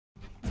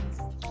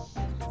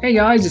Hey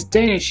guys, it's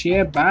Danish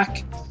here,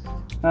 back.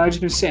 I've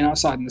just been sitting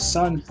outside in the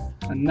sun,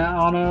 and now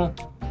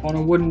on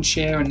a wooden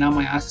chair, and now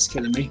my ass is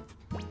killing me.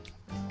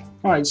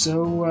 Alright,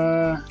 so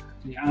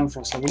yeah,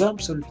 Amphros leveled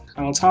up, so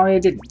Altaria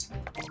didn't.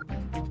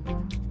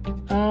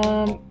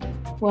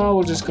 Well,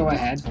 we'll just go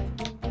ahead.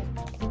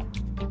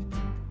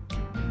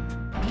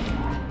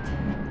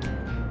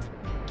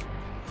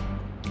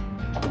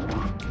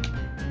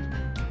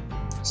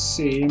 Let's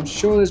see, I'm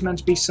sure there's meant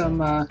to be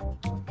some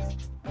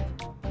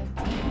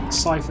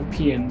Cypher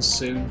peons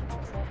soon.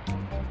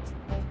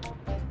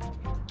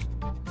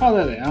 Oh,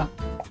 there they are.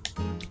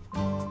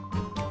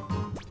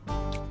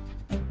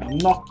 I'll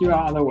knock you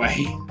out of the way.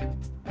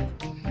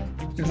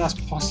 If that's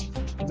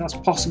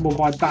possible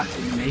by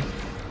battling me.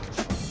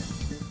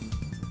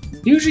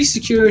 Usually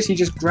security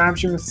just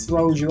grabs you and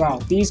throws you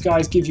out. These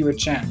guys give you a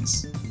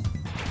chance.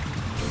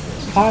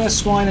 Pile of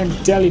Swine and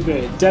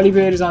Delibird.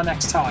 Delibird is our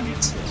next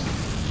target.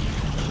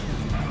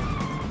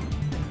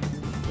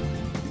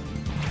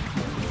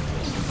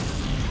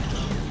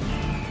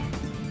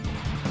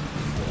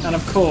 And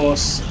of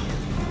course,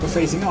 we're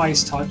facing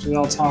ice types with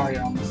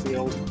Altaria on the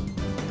field.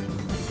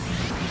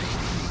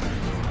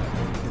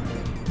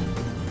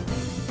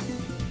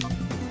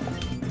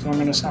 So I'm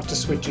going to have to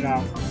switch it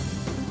out.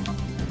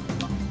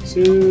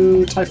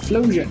 To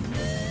Typhlosion.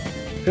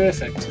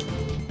 Perfect.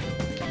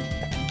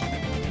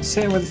 Let's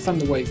hit him with a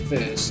Thunder Wave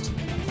first.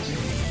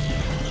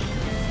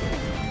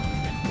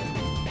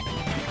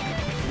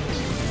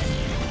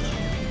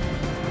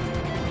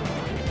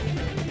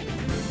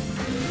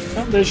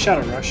 Oh, there's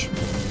Shadow Rush.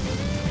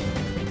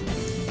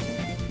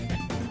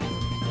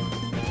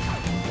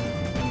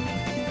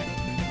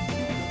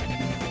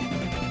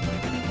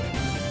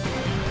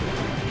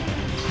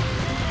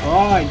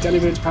 Alright,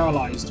 Delibird's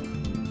paralysed.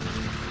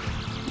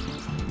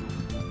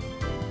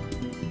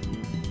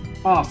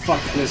 Ah, fuck,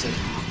 Blizzard.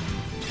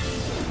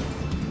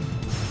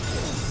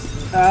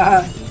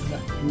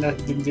 No,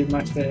 didn't do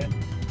much there.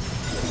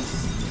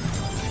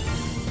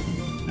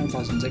 And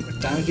Frost didn't take much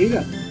damage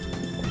either.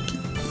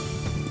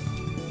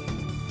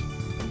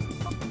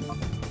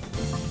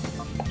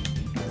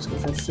 Let's go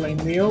for a Flame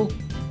Wheel.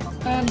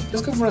 And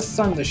let's go for a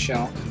Thunder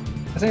Shock.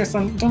 I think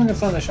don't think a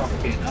Thunder Shock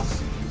would be enough.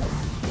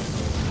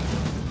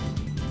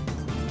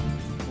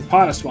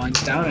 Pile of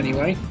Swine's down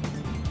anyway.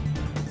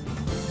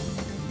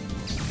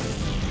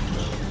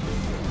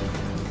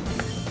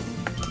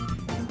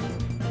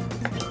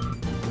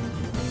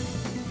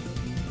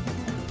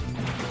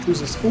 Who's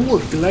this? Ooh, a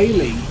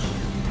Glalie.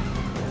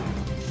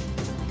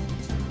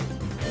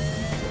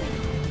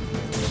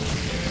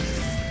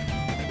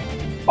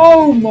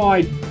 Oh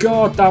my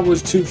god, that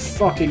was too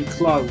fucking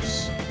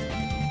close.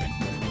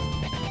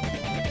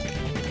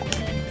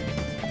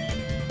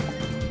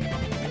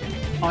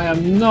 I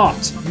am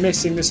not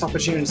missing this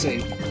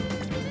opportunity.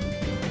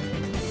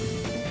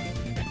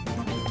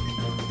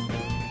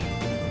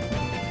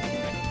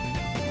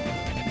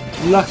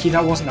 Lucky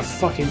that wasn't a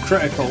fucking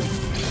critical.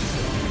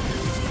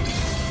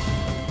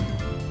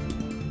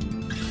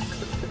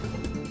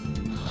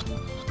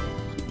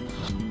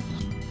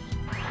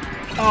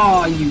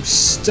 Ah, oh, you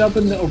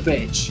stubborn little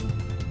bitch.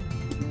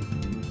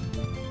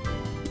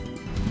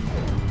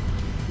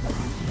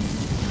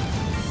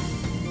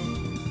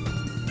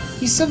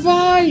 He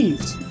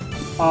survived!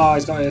 Oh,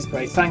 he's got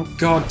Earthquake. Thank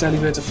God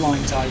Delibird's a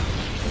flying type.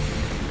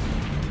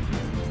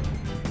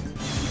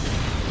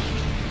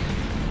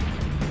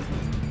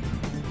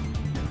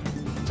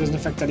 Doesn't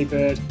affect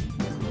Delibird.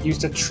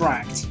 Used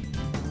Attract.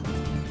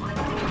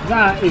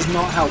 That is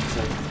not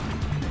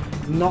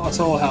helpful. Not at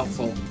all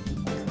helpful.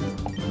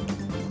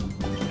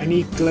 I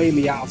need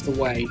Glalie out of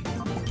the way.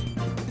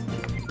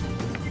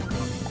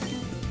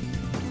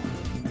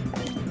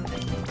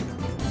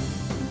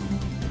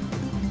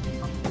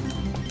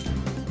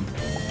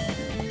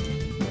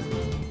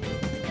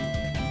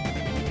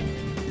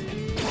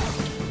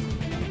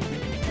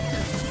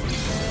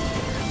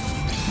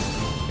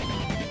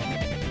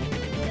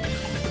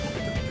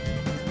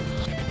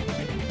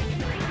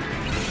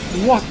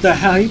 What the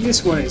hell?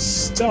 This one is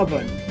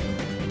stubborn.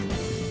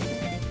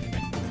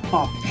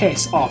 Oh,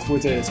 piss off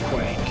with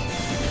Earthquake.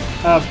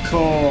 Of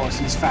course,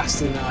 he's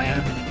faster than I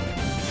am.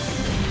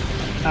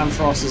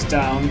 Amphros is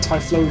down.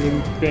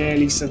 Typhlosion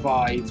barely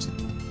survived.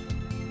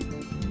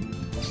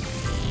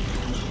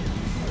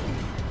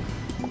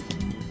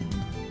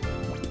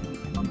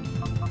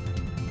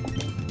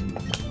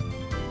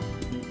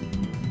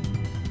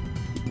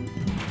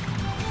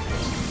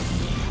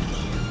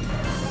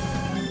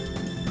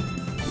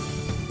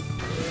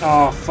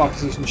 Oh fuck,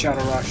 he's using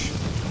Shadow Rush.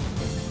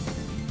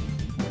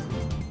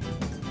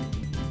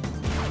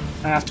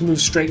 I have to move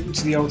straight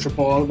into the Ultra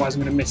Ball, otherwise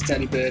I'm going to miss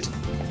Delibird.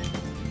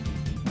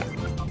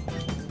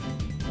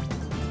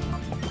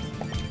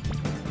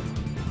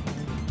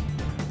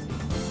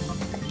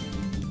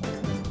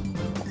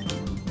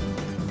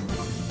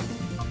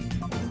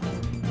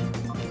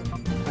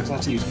 I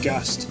have to use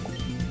Gust.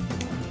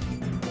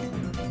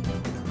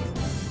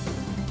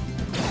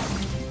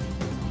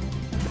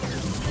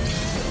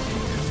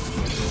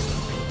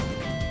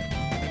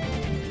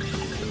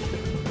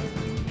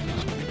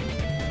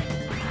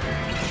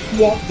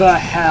 What the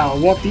hell?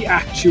 What the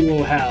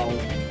actual hell?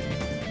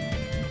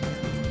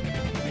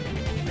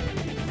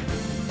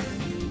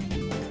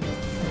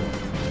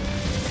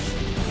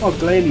 Oh,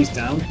 Glady's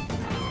down.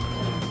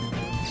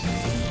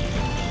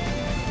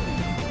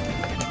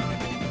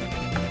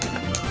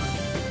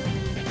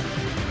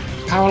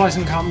 Paralyzed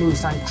and can't move,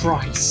 thank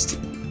Christ.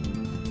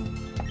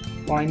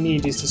 What I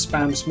need is to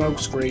spam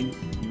smokescreen.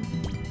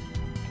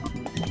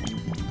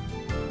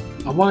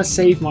 I want to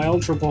save my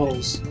Ultra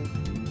Balls.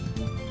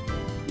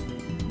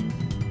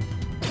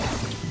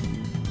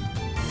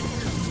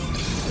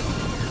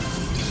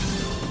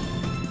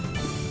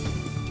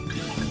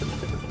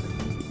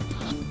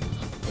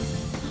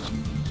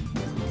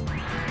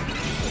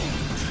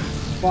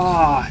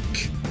 Fuck.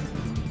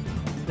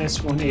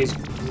 This one is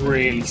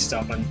really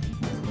stubborn.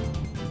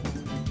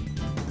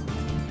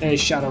 There's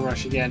Shadow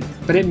Rush again,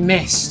 but it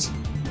missed.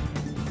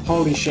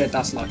 Holy shit,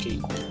 that's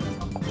lucky.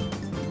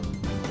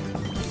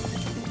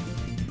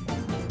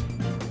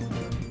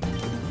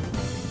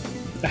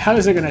 The hell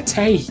is it gonna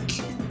take?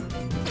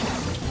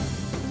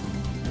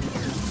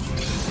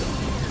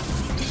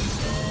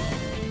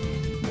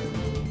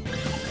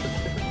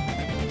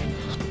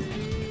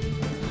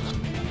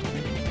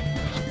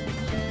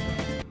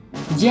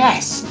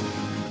 Yes!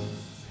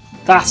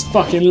 That's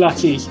fucking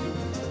lucky.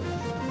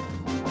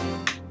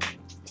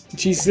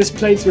 Jeez, this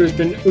playthrough has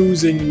been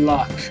oozing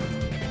luck.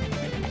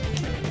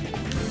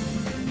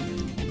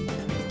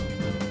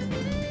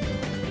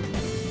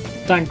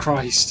 Thank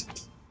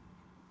Christ.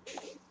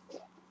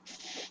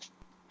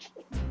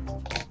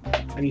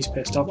 And he's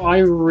pissed off. I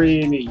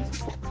really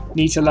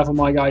need to level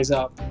my guys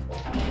up.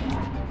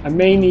 I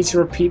may need to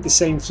repeat the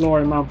same floor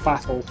in Mount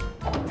Battle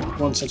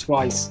once or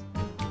twice.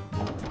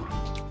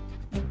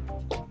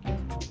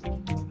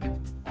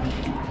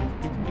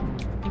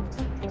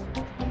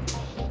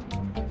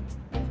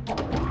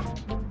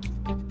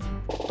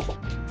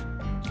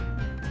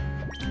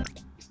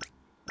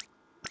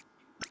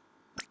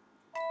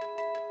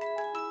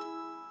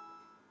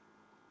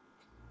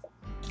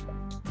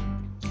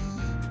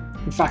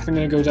 In fact, I'm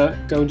going to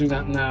go do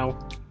that now.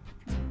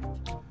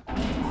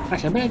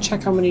 Actually, I better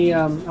check how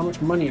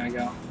much money I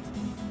got.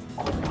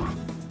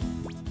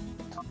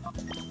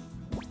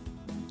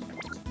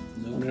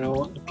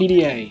 No, the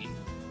PDA.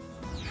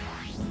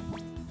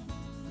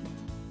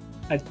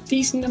 A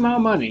decent amount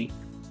of money.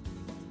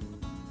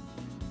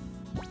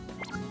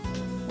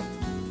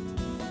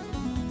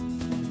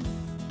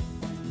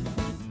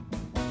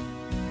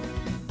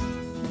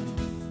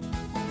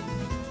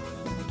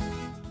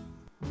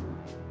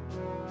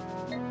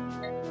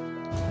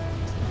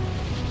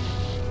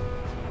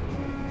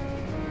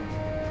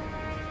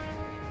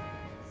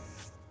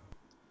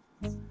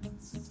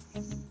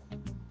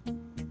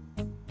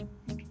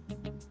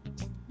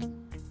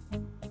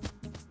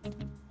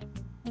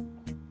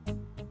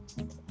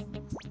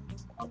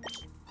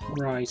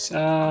 Right,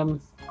 I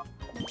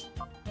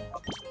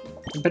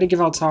better give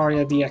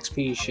Altaria the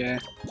XP share.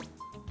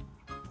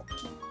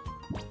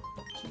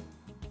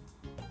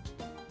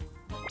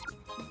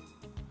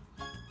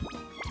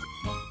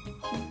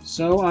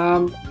 So,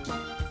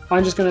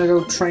 I'm just gonna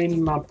go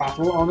train my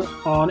battle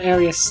on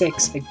Area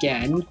 6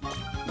 again.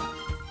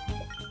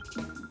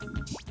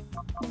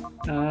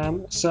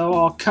 So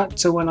I'll cut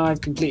to when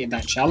I've completed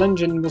that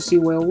challenge and we'll see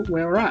where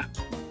we're at.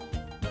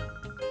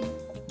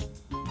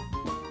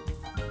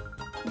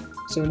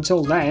 So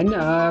until then,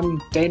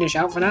 Danish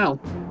out for now.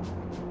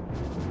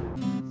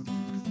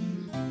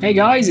 Hey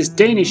guys, it's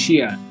Danish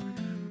here.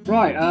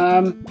 Right,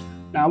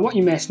 now what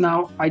you missed,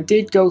 now I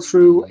did go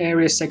through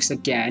Area 6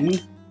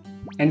 again.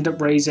 Ended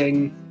up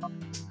raising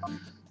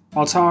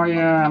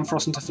Altaria and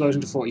Frost and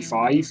Typhlosion to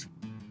 45.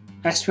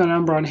 Espeon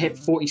and Umbreon hit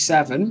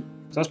 47,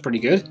 so that's pretty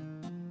good.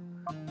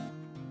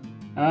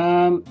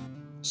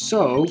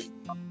 So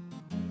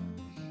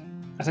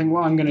I think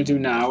what I'm going to do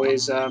now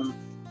is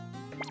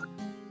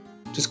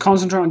just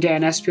concentrate on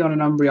getting Espeon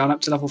and Umbreon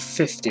up to level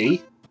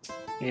 50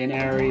 in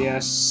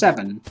Area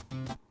 7.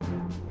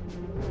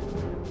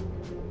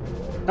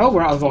 Oh,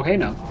 we're out of the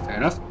volcano. Fair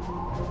enough.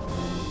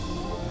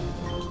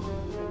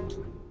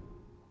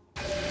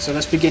 So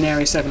let's begin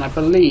Area 7. I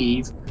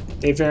believe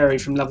they vary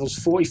from levels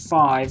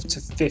 45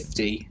 to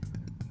 50.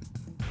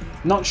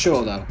 Not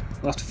sure though.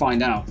 We'll have to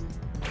find out.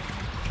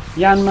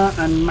 Yanma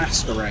and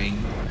Masquerain.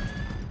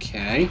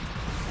 Okay.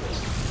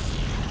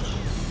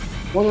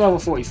 What are level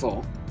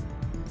 44?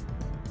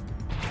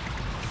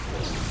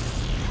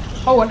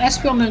 Oh, and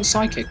Espeon learned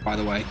Psychic, by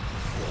the way.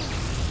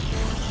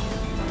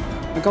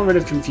 I got rid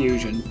of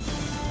confusion.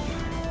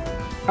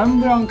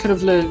 Umbreon could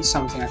have learned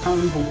something. I can't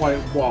remember what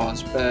it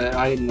was, but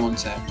I didn't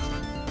want it.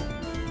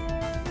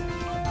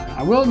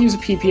 I will use a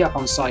PP up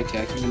on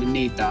Psychic. I'm going to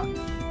need that.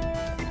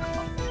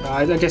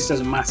 I guess it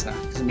doesn't matter.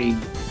 I mean...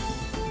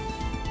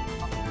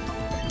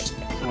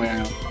 Oh, wait,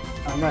 hang on.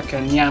 I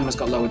reckon Yanma's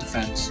got lower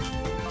defense.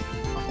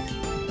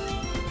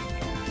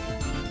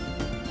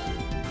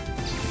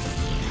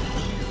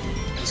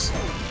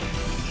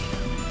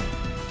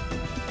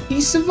 He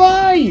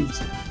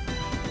survived!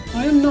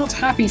 I am not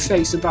happy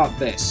face about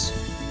this.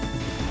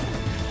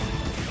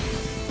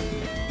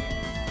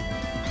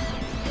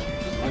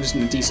 I'm just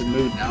in a decent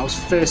mood now. It's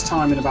the first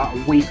time in about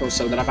a week or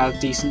so that I've had a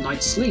decent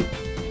night's sleep.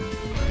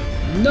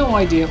 No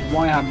idea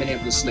why I haven't been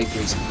able to sleep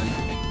recently.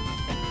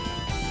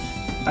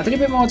 I did a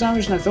bit more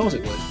damage than I thought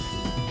it would.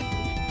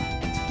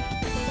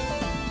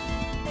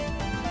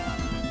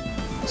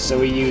 So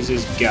he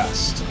uses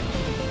Gust.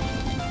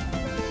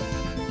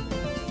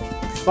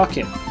 Fuck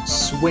it.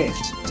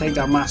 Swift. Take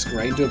down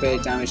Masquerade, do a bit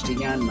of damage to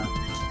Yanma.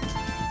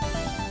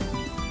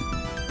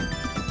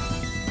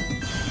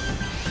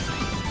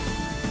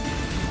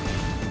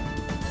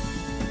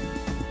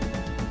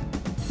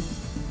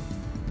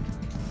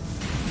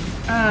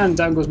 And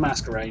down goes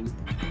Masquerade.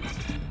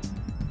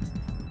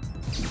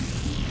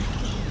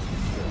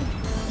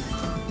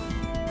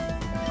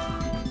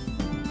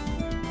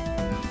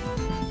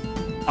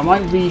 I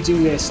might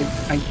redo this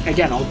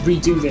again. I'll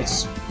redo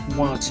this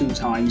 1 or 2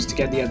 times to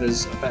get the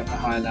others a bit of a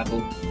higher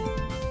level.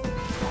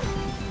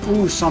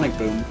 Ooh, Sonic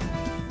Boom.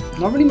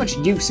 Not really much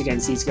use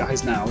against these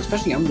guys now,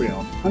 especially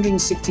Umbreon.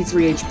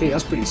 163 HP,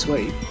 that's pretty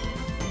sweet.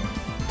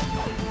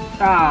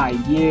 Ah,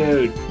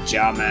 you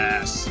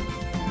dumbass.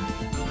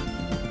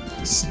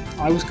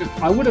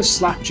 I would have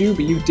slapped you,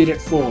 but you did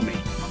it for me.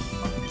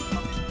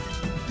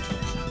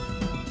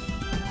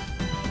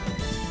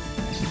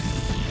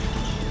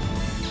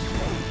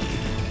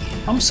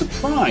 I'm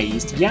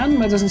surprised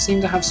Yanma doesn't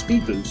seem to have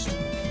speed boost.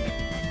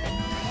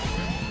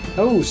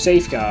 Oh,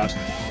 Safeguard.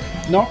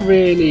 Not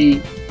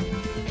really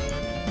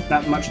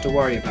that much to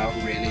worry about,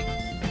 really.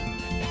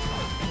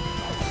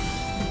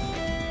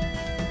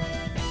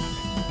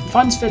 I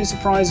find this fairly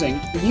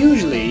surprising.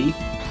 Usually,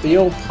 they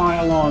all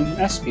pile on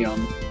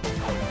Espeon.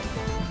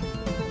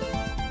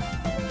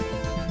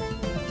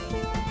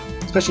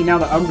 Especially now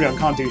that Umbreon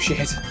can't do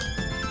shit.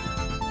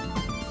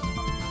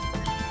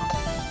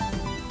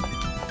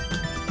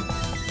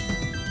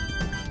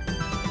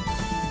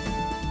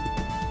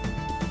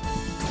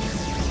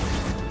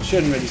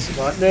 Shouldn't really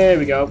survive. There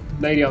we go.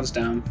 Ladion's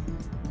down.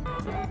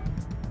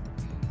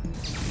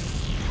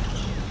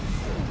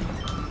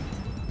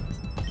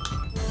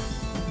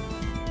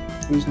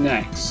 Who's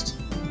next?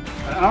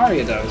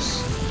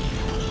 Ariados.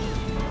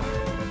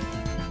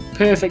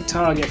 Perfect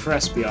target for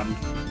Espeon.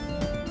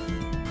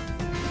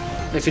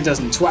 If it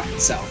doesn't twat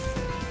itself.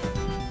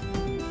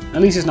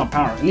 At least it's not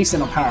power. At least they're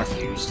not power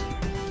fused.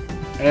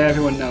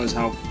 Everyone knows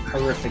how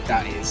horrific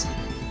that is.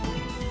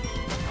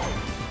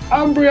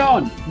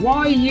 Umbreon,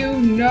 why you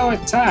no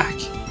attack?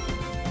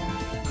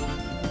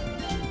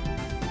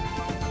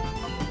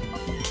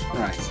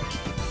 Right.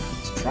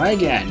 Let's try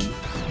again.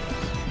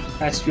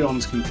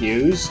 Espeon's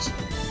confused.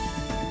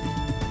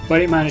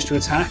 But it managed to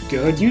attack.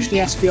 Good. Usually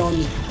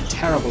Espeon's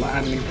terrible at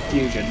handling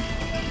confusion.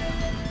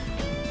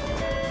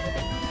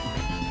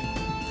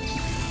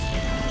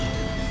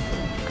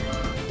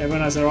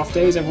 Everyone has their off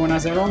days, everyone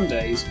has their on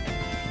days.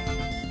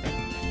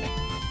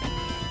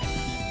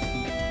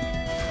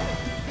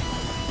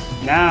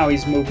 Now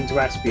he's moving to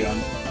Espeon.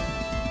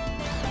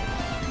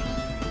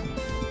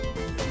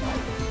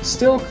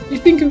 Still,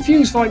 he's been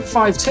confused for like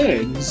 5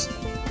 turns.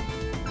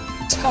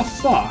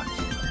 Tough fuck.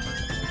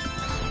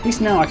 At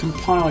least now I can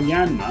pile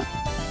Yanma.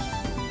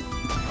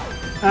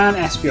 And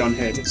Espeon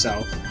hurt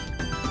itself.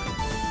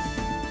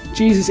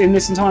 Jesus, in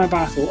this entire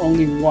battle,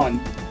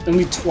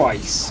 only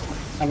twice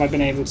have I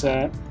been able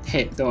to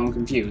hit, though I'm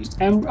confused.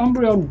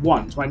 Umbreon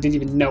once, when I didn't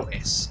even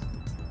notice.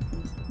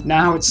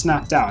 Now it's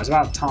snapped out, it's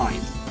about time.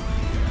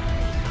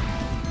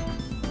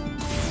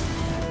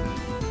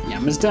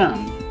 Yanma's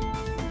down.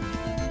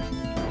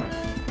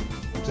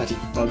 Bloody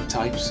bug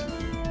types.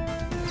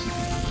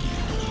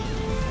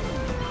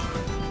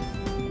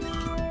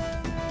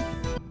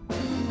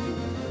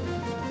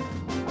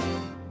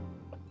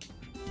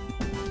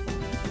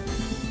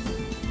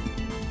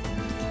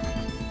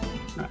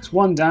 That's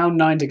 1 down,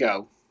 9 to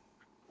go.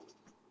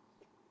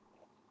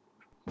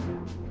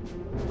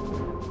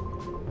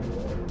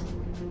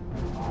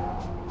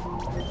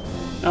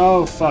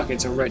 Oh fuck,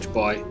 it's a rich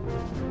boy.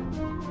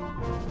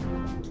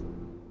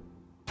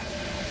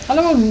 I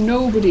love how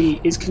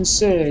nobody is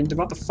concerned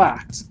about the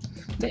fact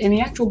that in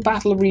the actual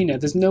battle arena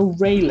there's no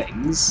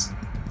railings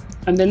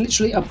and they're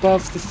literally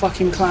above the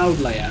fucking cloud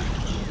layer.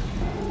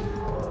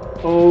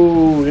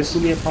 Oh, this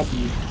will be a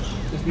problem.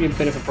 This will be a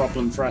bit of a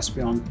problem for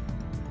Espeon.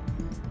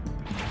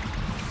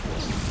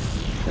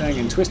 Then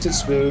again, Twisted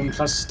Swoon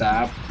plus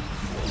Stab.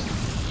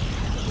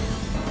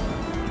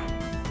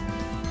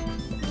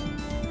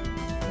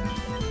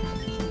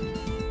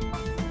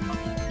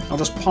 I'll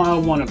just pile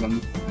one of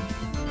them.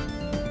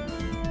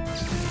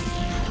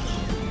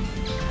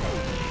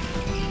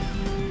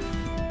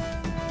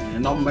 Yeah,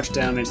 not much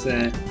damage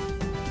there.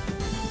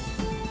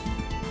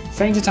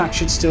 Feint Attack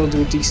should still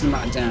do a decent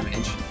amount of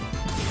damage.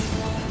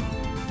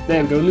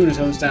 There we go,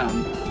 Lunatone's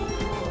down.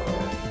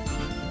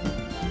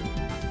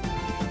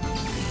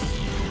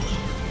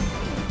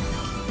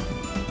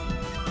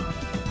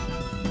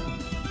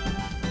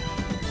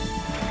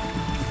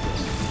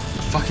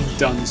 Fucking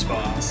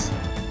Dunsparce.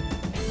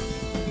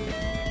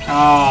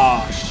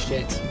 Ah, oh,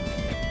 shit.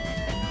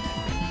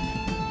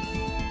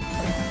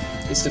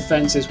 Its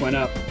defenses went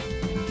up.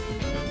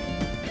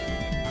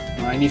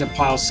 I need to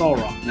pile Soul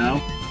Rock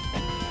now.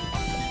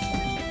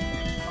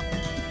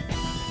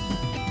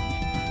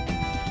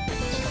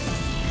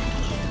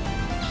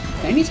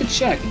 I need to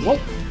check, what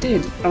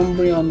did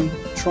Umbreon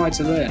try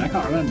to learn? I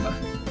can't remember.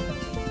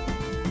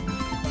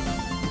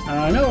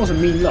 I know it wasn't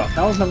Mean Look,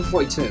 that was level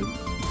 42.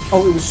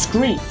 Oh, it was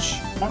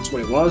Screech! That's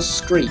what it was,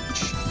 Screech.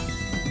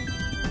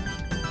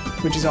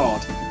 Which is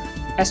odd.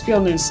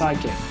 Espeon learned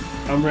Psychic,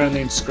 Umbreon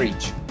learned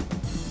Screech.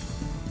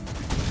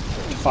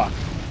 Fuck.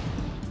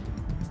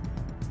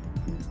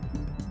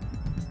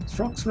 Is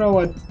Rock Throw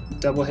a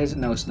double hit?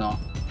 No, it's not.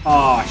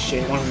 Oh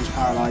shit, one of them's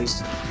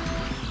paralysed.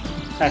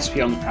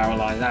 Espeon's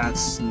paralysed,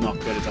 that's not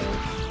good at all.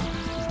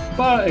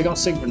 But it got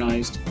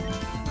synchronised.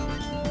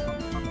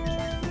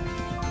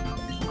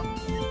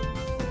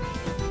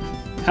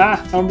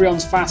 Ha!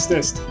 Umbreon's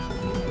fastest!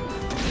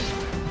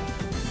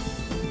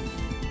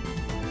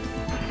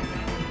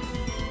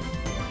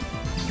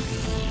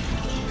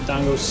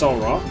 Down goes Soul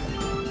Rock.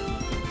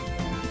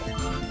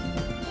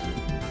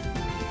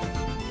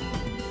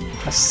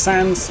 A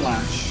Sand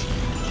Slash.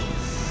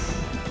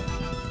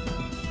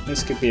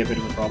 This could be a bit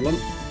of a problem.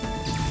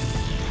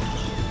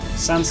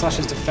 Sand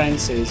Slash's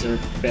defences are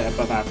a bit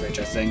above average,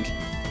 I think.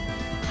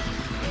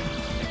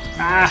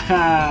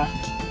 Ah!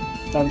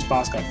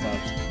 Dunsparce got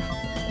fucked.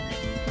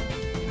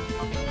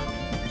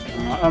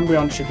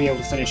 Umbreon should be able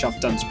to finish off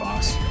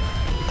Dunsparce.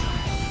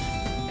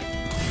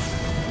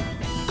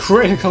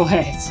 Critical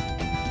hit!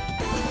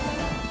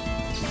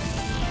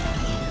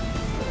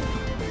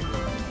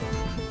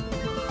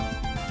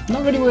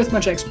 Not really worth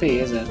much XP,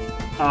 is it?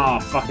 Ah,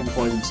 fucking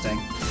Poison Sting.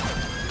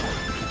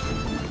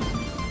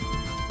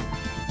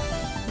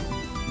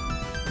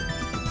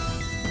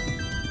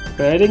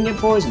 But I didn't get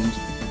poisoned.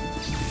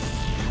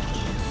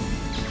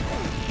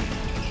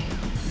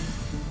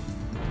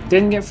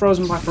 Didn't get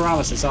frozen by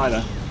paralysis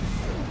either.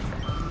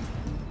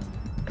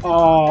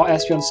 Oh,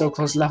 Espeon's so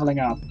close to leveling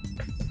up.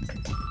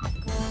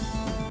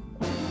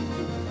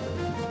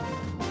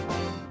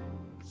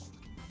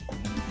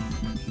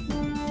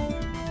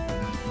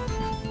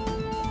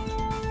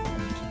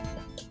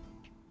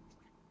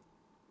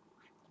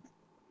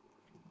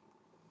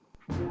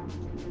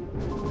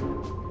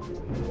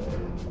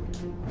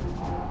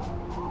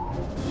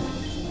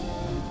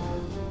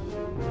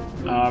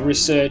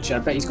 Researcher, I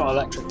bet he's got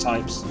electric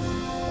types.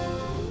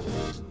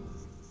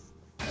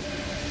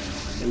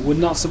 It would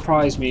not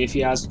surprise me if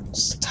he has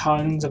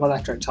tons of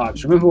electric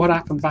types. Remember what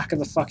happened back at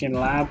the fucking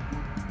lab?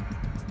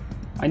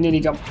 I nearly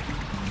got...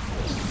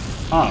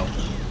 Oh.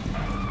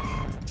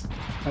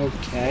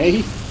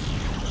 Okay.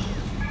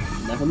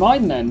 Never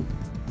mind then.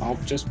 I'll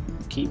just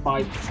keep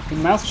my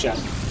fucking mouth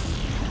shut.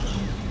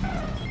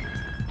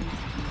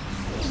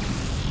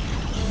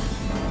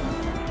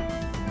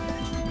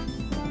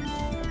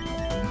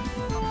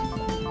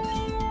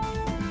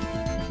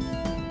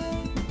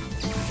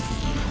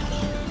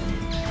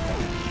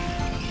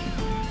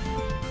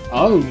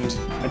 Owned.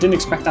 I didn't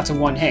expect that to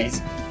one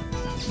hit.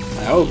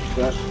 I hope,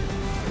 but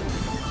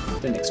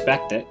didn't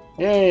expect it.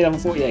 Yay, level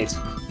 48.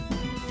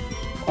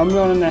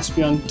 Umbreon and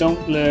Espeon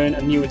don't learn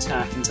a new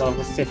attack until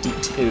level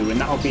 52, and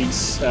that'll be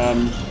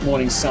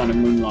Morning Sun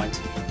and Moonlight.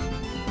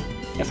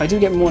 If I do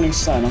get Morning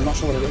Sun, I'm not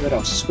sure what to get rid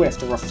of.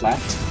 Swift or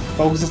Reflect,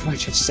 both of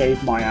which have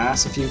saved my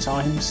ass a few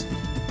times.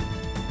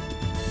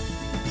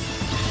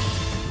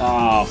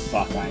 Oh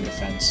fuck, Iron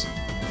Defense.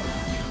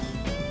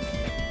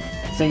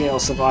 I think it'll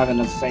survive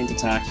another feint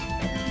attack.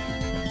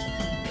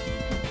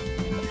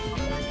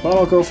 But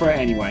I'll go for it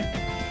anyway.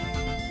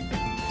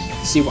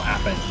 See what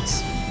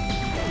happens.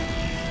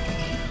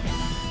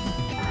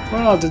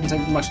 Well, it doesn't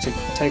take much to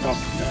take out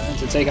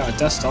a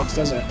Dustox,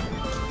 does it?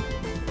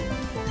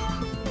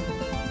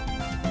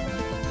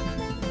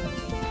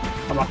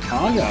 How about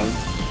Cargo?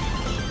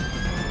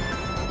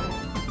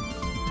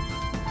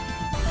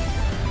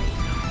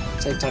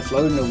 Take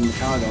Typhlosion over the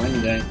Cargo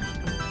any day.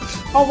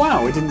 Oh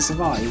wow, it didn't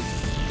survive.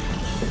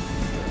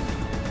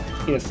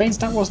 Either Feint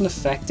Attack wasn't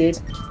affected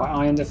by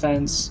Iron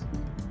Defense,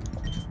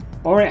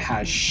 or it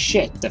has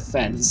shit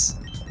defense.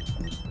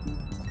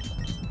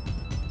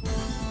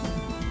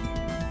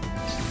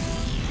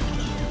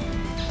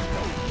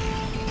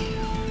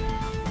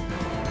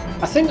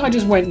 I think I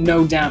just went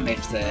no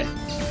damage there.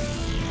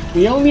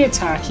 The only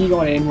attack he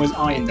got in was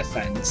Iron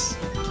Defense.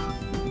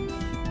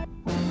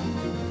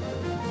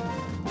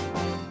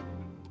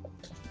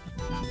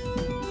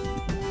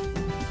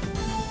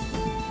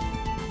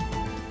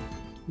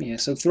 Yeah,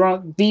 so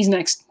throughout these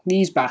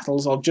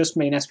battles, I'll just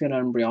main Espeon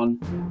and Umbreon.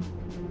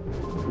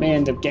 May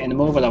end up getting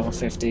them over level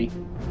 50.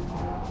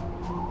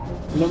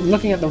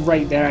 Looking at the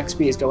rate their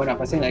XP is going up,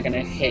 I think they're going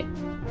to hit.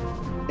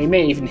 They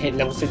may even hit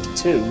level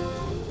 52.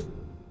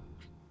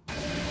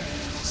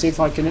 See if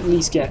I can at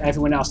least get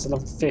everyone else to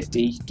level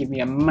 50. Give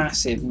me a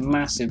massive,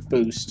 massive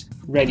boost.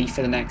 Ready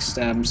for the next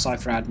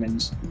Cypher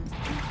admins.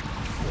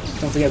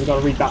 Don't forget we've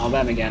got to rebattle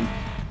them again.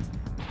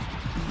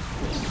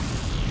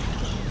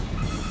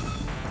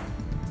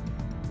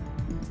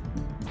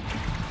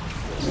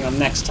 Our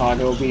next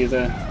target will be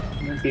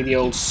the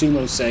old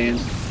Sumo Saiyan.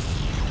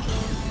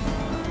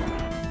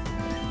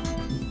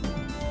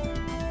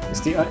 It's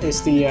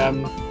the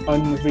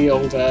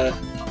unrevealed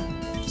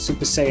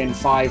Super Saiyan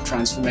 5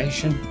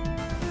 transformation.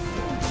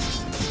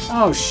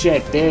 Oh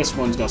shit, this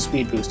one's got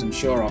speed boost, I'm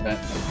sure of it.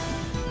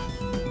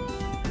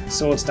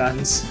 Sword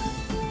stance.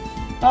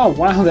 Oh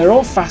wow, they're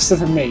all faster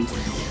than me.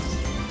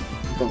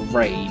 I've got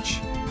rage.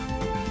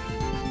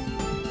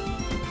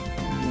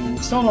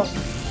 Still not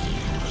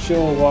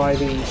sure why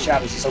the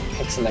shadows are so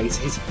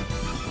pixelated.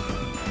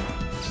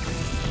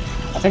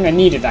 I think I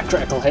needed that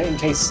critical hit in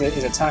case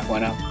his attack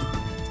went up.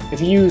 If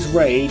you use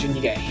rage and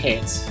you get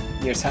hit,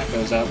 your attack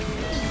goes up.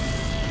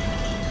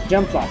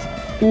 Jump off.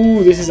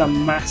 Ooh, this is a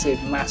massive,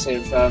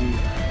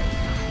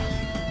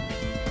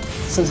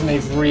 something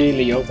they've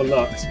really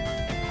overlooked.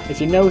 If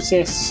you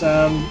notice,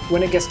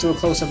 when it gets to a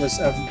close-up of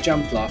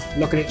Jumpluff,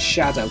 look at its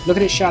shadow. Look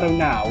at its shadow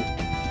now.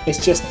 It's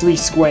just 3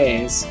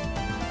 squares.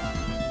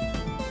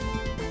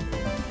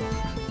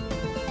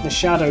 The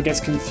shadow gets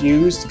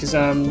confused because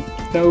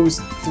those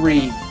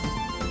 3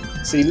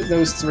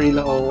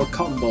 little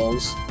cotton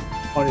balls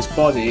on his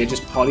body are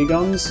just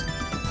polygons,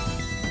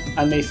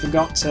 and they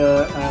forgot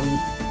to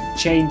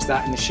change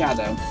that in the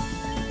shadow.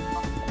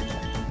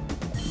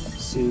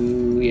 So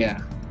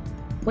yeah.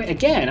 Wait,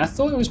 again? I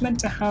thought it was meant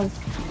to have...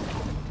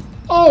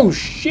 Oh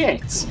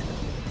shit!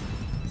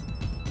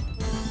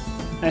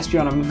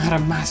 Espeon had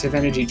a massive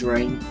energy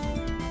drain.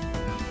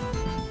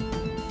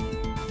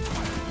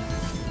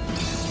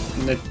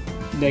 And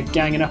they're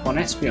ganging up on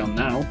Espeon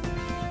now.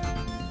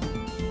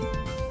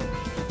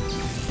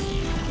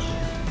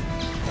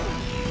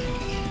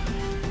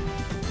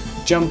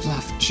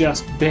 Jumpluff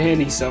just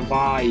barely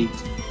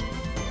survived.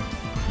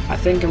 I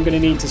think I'm going to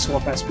need to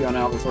swap Espeon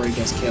out before he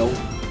gets killed.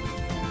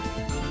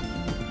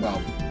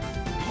 Well,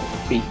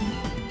 beaten.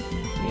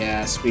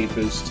 Yeah, speed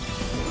boost.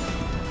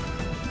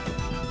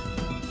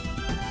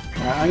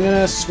 I'm going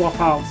to swap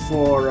out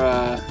for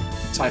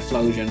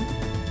Typhlosion.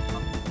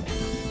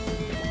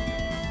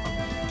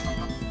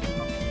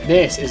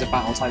 This is a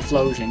battle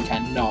Typhlosion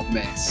cannot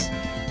miss.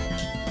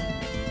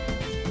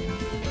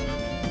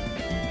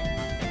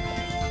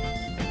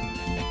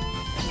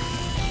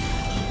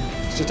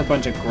 It's just a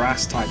bunch of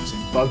grass types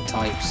and bug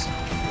types.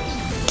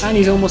 And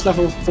he's almost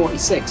level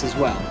 46 as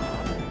well.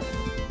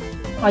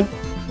 I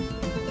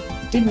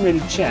didn't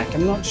really check.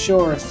 I'm not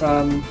sure if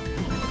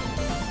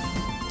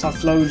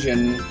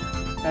Typhlosion,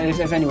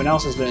 if anyone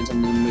else has learned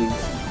some of the move.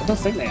 I don't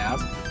think they have.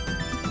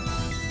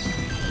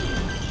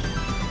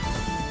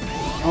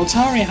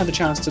 Altaria had the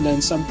chance to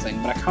learn something,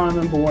 but I can't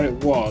remember what it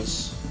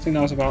was. I think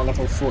that was about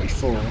level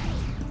 44.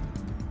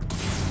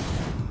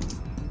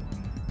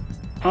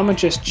 I'ma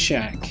just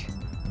check.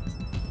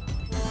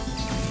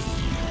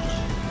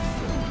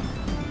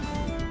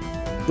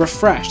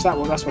 Refresh,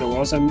 that's what it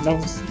was.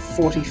 Level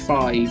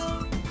 45.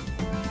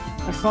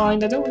 I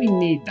find I don't really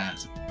need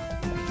that.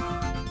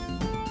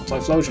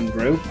 Typhlosion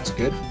grew, that's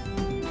good.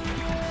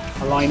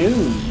 A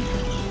Linoon.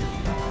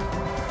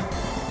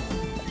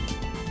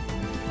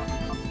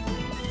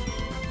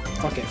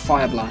 Fuck it,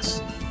 Fire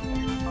Blast.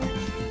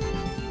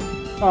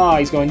 Ah,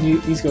 he's going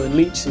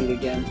Leech Seed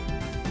again.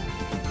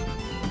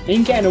 He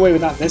ain't getting away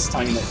with that this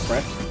time, you little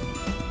prick.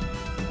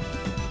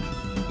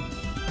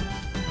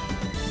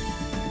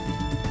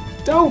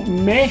 Don't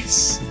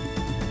miss!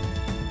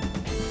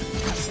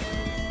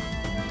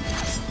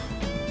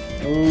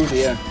 Oh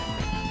dear.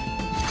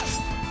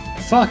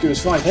 Fuck, it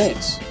was 5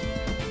 hits.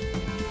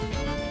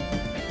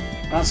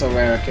 That's a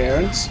rare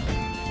occurrence.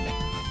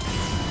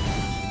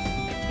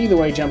 Either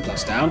way,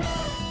 Jumpluff's down.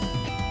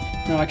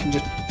 Now I can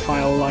just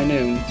pile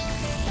Linoon.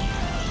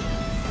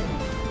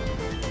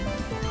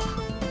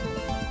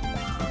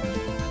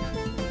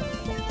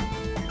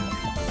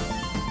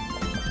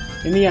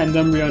 In the end,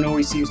 Umbreon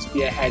always seems to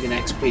be ahead in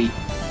XP,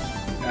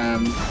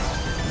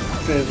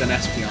 further than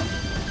Espeon.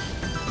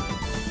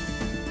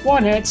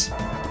 1 hit!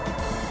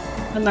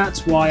 And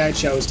that's why I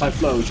chose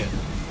Typhlosion.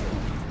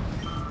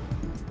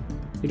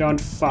 You don't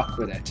fuck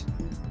with it.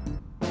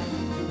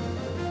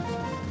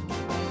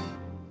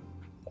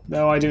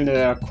 Though I do know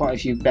there are quite a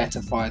few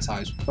better fire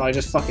types, but I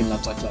just fucking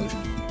love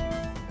Typhlosion.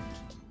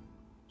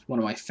 It's one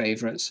of my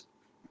favourites.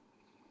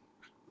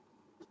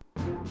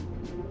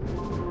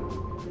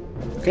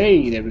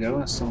 Okay, there we go,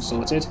 that's all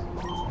sorted.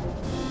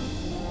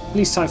 At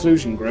least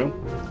Typhlosion grew.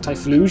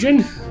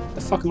 Typhlosion?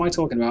 The fuck am I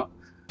talking about?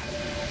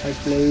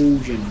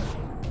 Typhlosion.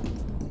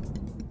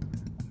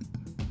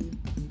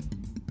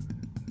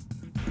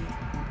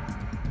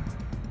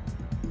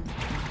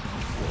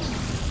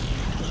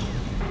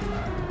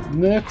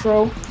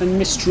 Murkrow and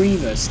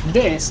Misdreavus.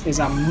 This is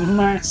a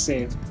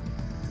massive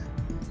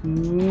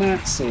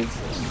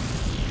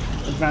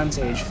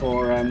advantage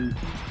for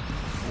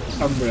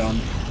Umbreon.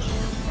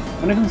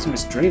 When it comes to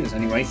Misdreavus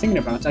anyway, thinking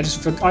about it,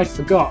 I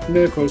forgot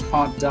Murkrow's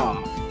part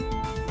dark.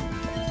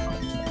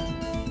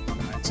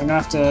 Right, so I'm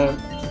gonna have to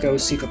go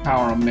Secret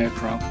Power on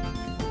Murkrow.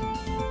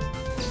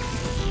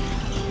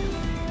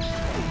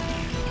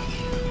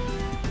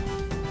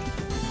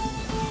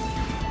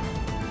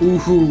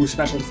 Ooh,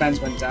 special defense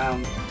went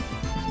down.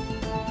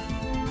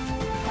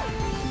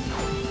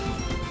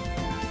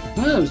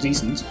 Oh, that was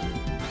decent.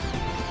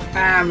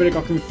 Ah, but I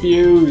got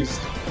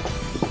confused.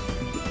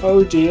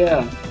 Oh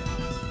dear.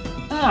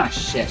 Ah,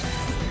 shit.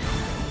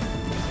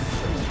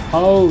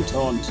 Oh,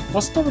 taunt.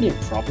 That's not really a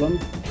problem.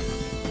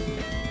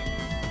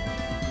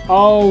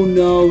 Oh,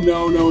 no,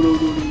 no, no, no,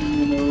 no,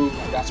 no, no, no.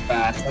 That's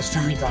bad. That's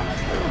very bad.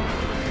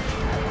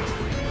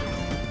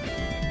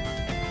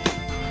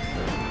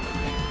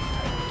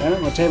 Damn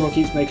it, my table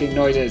keeps making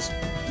noises.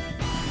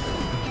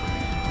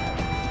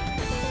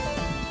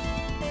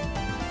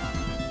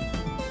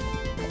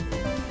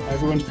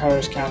 Everyone's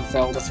parish count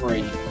fell to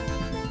 3.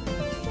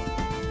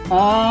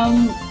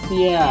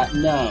 Yeah,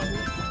 no.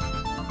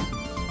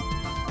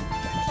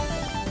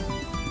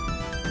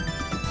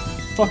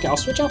 Fuck it, I'll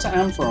switch out to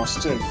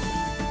Ampharos too.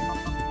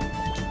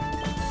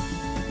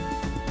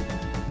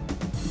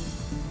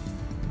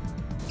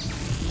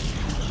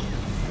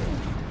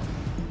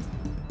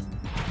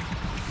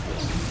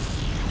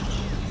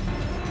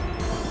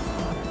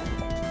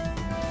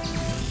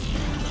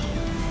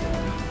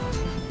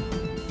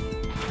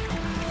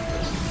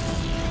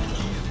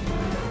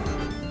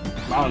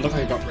 Wow, it looked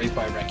like he got raised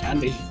by a red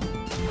candy.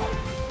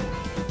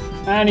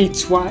 And he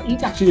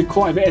actually did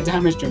quite a bit of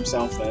damage to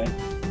himself there.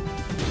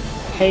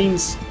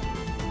 Pains.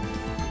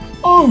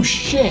 Oh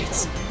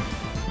shit!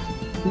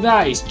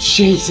 That is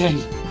cheating!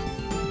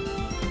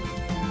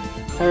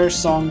 Her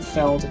song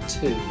fell to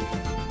 2.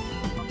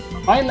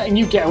 I ain't letting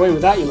you get away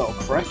with that, you little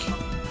prick.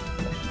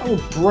 I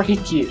will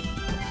break you.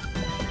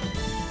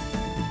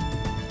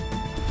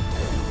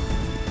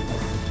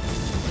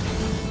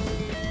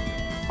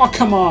 Oh,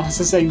 come on, it's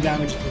the same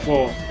damage as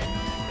before.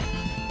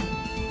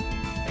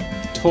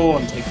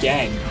 Taunt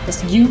again.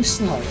 That's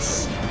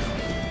useless.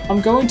 I'm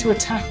going to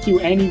attack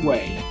you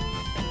anyway.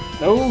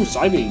 Oh,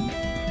 Psybeam.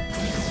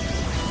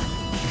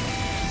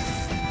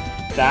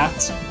 That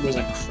was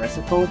a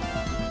critical.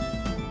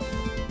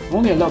 I'm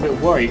only a little bit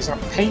worried because our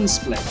pain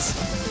splits.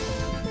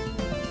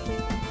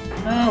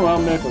 Oh well,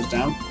 Mirko's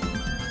down.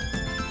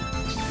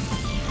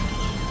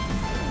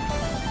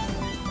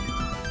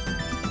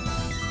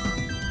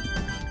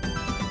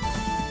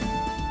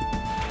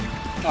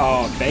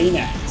 Oh,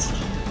 Bayonet.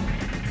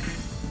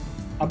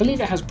 I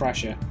believe it has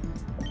pressure.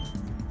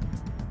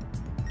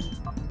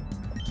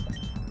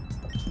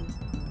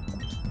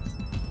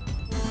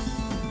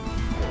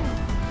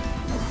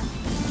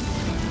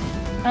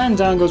 And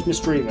down goes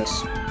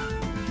Misdreavus.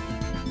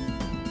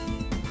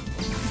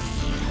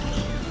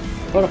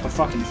 Put up a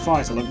fucking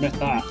fight, I'll admit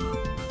that.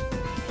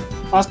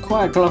 That's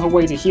quite a clever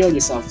way to heal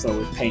yourself though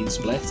with Pain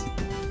Split.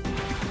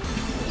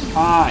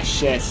 Ah,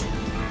 shit.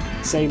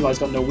 Sableye's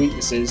got no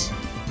weaknesses.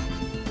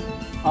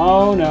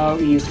 Oh no,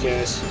 he used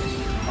Curse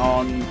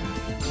on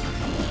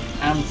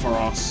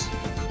Ampharos.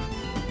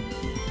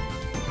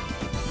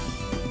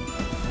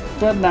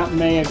 But that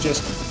may have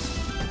just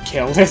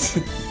killed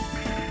it.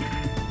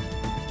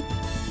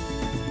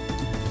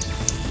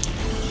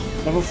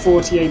 Level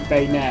 48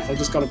 Bayonet, I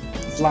just got a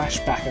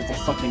flashback of the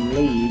fucking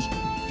league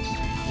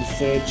in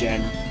 3rd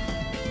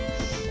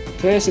gen.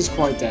 Curse is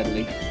quite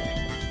deadly.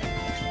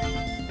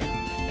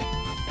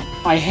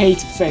 I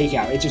hate Fake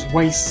Out, it just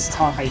wastes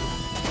time.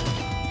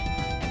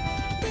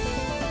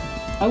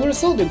 I would have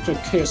thought they'd put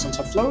Curse on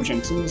Typhlosion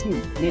because it was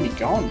nearly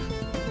gone.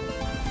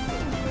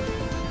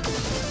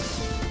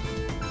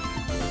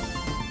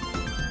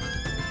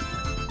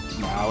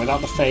 Wow,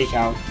 without the Fake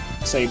Out,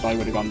 Sableye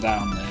would have gone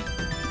down there.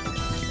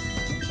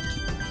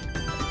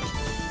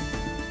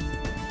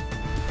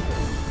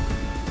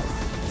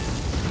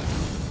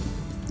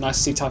 Nice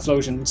to see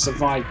Typhlosion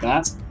survive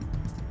that.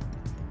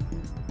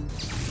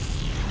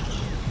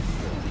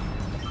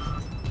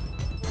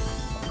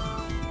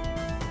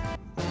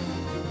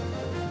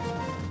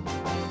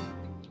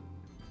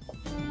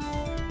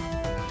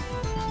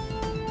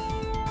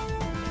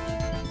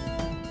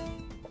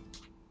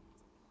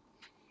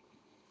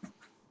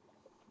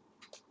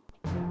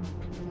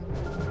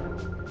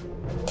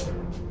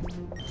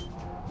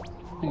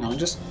 Hang on,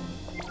 just...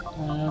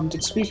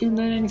 did Speaking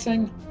learn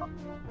anything?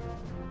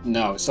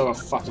 No, it's still a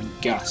fucking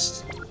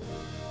Gust.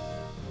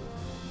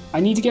 I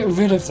need to get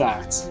rid of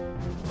that.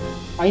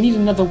 I need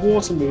another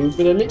water move,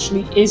 but there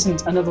literally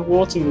isn't another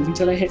water move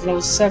until I hit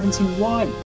level 71.